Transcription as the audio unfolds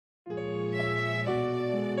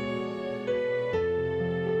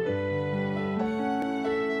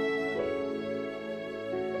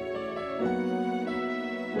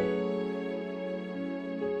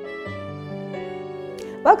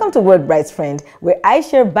Welcome to WordBites, friend, where I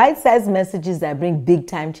share bite-sized messages that bring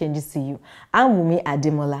big-time changes to you. I'm Wumi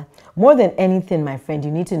Ademola. More than anything, my friend,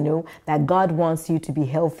 you need to know that God wants you to be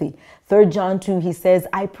healthy. 3 John 2, he says,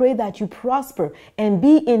 I pray that you prosper and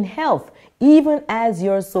be in health, even as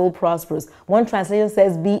your soul prospers. One translation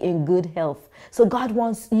says, be in good health. So God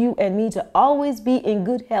wants you and me to always be in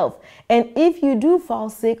good health. And if you do fall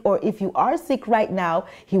sick, or if you are sick right now,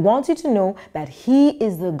 he wants you to know that he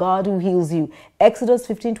is the God who heals you. Exodus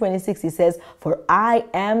 15:26, he says, for I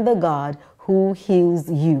am the God who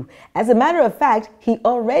heals you. As a matter of fact, he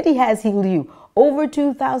already has healed you. Over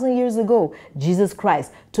 2,000 years ago, Jesus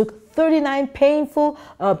Christ took 39 painful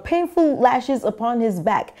lashes upon his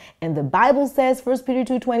back. And the Bible says, 1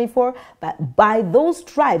 Peter 2:24, that by those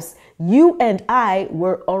stripes, you and I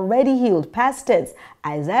were already healed. Past tense.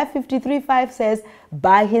 Isaiah 53:5 says,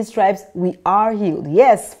 by his stripes, we are healed.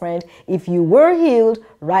 Yes, friend, if you were healed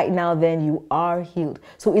right now, then you are healed.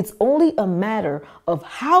 So it's only a matter of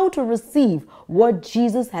how to receive what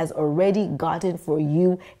Jesus has already gotten for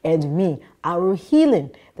you and me, our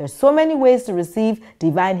healing. There's so many ways to receive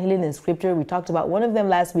divine healing in scripture. We talked about one of them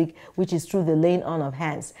last week, which is through the laying on of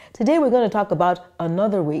hands. Today, we're going to talk about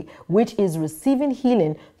another way, which is receiving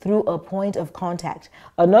healing through a point of contact.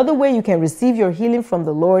 Another way you can receive your healing from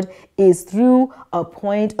the Lord is through a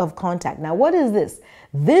point of contact. Now, what is this?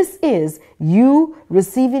 This is you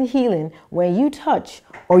receiving healing when you touch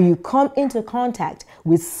or you come into contact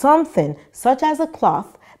with something such as a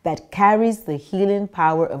cloth that carries the healing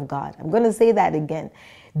power of God. I'm going to say that again.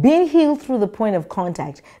 Being healed through the point of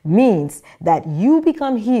contact means that you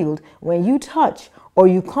become healed when you touch or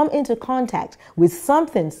you come into contact with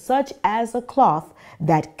something such as a cloth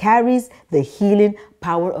that carries the healing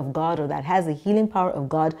power of God, or that has the healing power of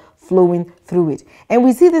God flowing through it. And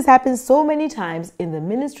we see this happen so many times in the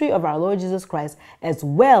ministry of our Lord Jesus Christ, as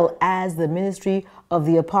well as the ministry of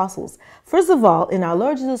the apostles. First of all, in our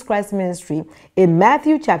Lord Jesus Christ ministry, in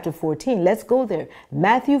Matthew chapter 14, let's go there.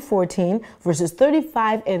 Matthew 14, verses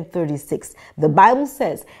 35 and 36. The Bible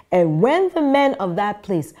says, and when the men of that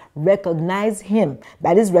place recognized him,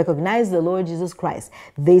 that is, recognized the Lord Jesus Christ,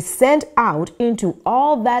 they sent out into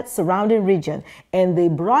all that surrounding region, and they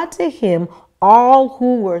brought to him all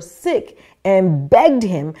who were sick and begged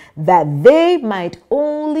him that they might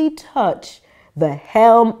only touch the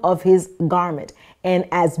hem of his garment. And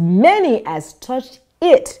as many as touched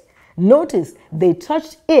it, notice they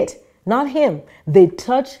touched it, not him, they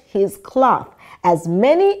touched his cloth. As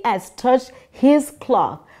many as touched his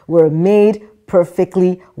cloth were made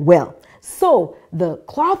perfectly well. So the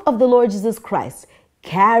cloth of the Lord Jesus Christ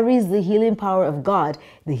carries the healing power of God.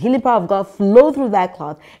 The healing power of God flowed through that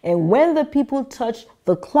cloth. And when the people touched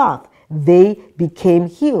the cloth, they became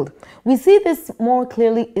healed. We see this more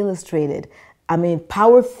clearly illustrated.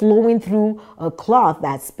 Power flowing through a cloth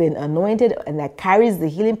that's been anointed and that carries the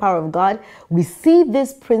healing power of God. We see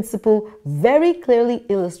this principle very clearly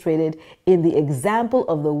illustrated in the example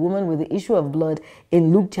of the woman with the issue of blood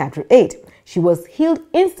in Luke chapter 8. She was healed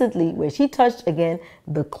instantly when she touched again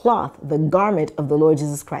the cloth, the garment of the Lord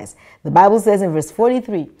Jesus Christ. The Bible says in verse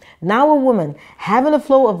 43, now a woman having a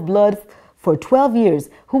flow of blood for 12 years,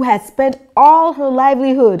 who had spent all her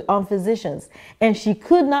livelihood on physicians, and she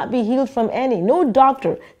could not be healed from any. No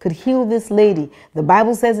doctor could heal this lady. The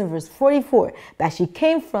Bible says in verse 44 that she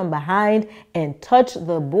came from behind and touched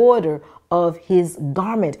the border of his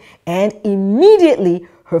garment, and immediately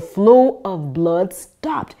her flow of blood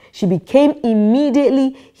stopped. She became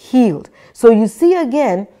immediately healed. So you see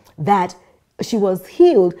again that she was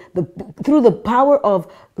healed through the power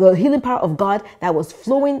of the healing power of God that was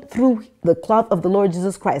flowing through the cloth of the Lord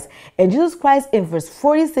Jesus Christ. And Jesus Christ in verse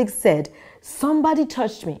 46 said, somebody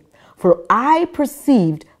touched me, for I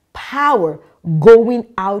perceived power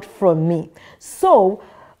going out from me. So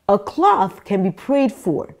a cloth can be prayed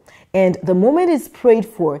for. And the moment it's prayed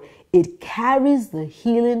for, it carries the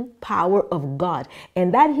healing power of God.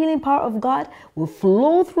 And that healing power of God will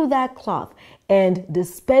flow through that cloth and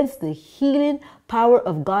dispense the healing power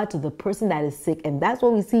of God to the person that is sick. And that's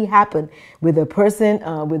what we see happen with the person,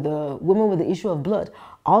 with the woman with the issue of blood.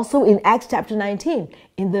 Also in Acts chapter 19,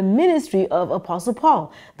 in the ministry of Apostle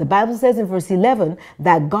Paul, the Bible says in verse 11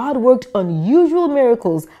 that God worked unusual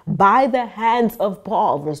miracles by the hands of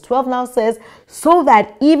Paul. Verse 12 now says, so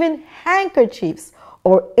that even handkerchiefs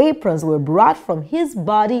or aprons were brought from his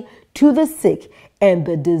body to the sick, and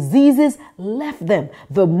the diseases left them.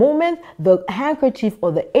 The moment the handkerchief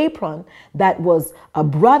or the apron that was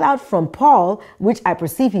brought out from Paul, which I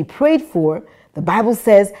perceive he prayed for, the Bible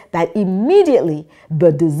says that immediately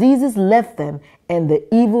the diseases left them and the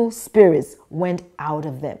evil spirits went out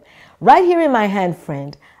of them. Right here in my hand,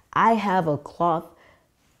 friend, I have a cloth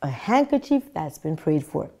a handkerchief that's been prayed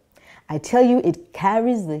for. I tell you, it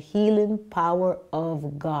carries the healing power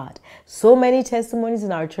of God. So many testimonies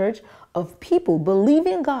in our church of people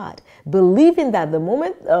believing God, believing that the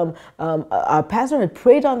moment our pastor had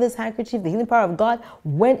prayed on this handkerchief, the healing power of God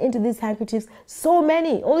went into these handkerchiefs. So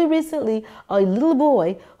many. Only recently, a little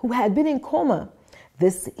boy who had been in coma,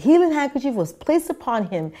 this healing handkerchief was placed upon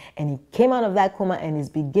him and he came out of that coma and is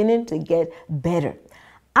beginning to get better.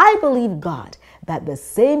 I believe God that the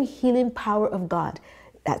same healing power of God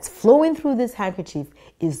that's flowing through this handkerchief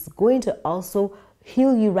is going to also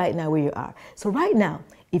heal you right now where you are. So right now,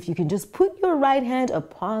 if you can just put your right hand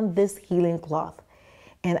upon this healing cloth,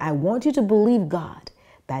 and I want you to believe God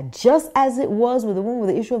that just as it was with the woman with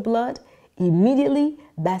the issue of blood, immediately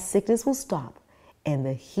that sickness will stop and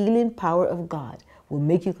the healing power of God will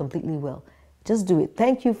make you completely well. Just do it.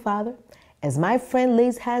 Thank you, Father. As my friend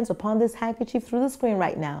lays hands upon this handkerchief through the screen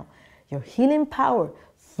right now, your healing power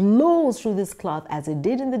flows through this cloth as it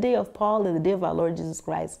did in the day of Paul and the day of our Lord Jesus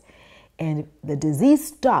Christ. And the disease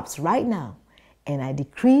stops right now. And I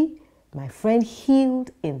decree my friend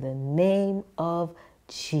healed in the name of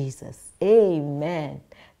Jesus. Amen.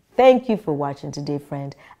 Thank you for watching today,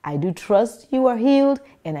 friend. I do trust you are healed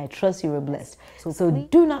and I trust you are blessed. So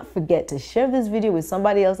do not forget to share this video with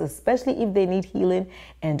somebody else, especially if they need healing,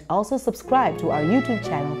 and also subscribe to our YouTube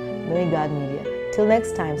channel, Knowing God Media. Till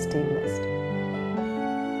next time, stay blessed.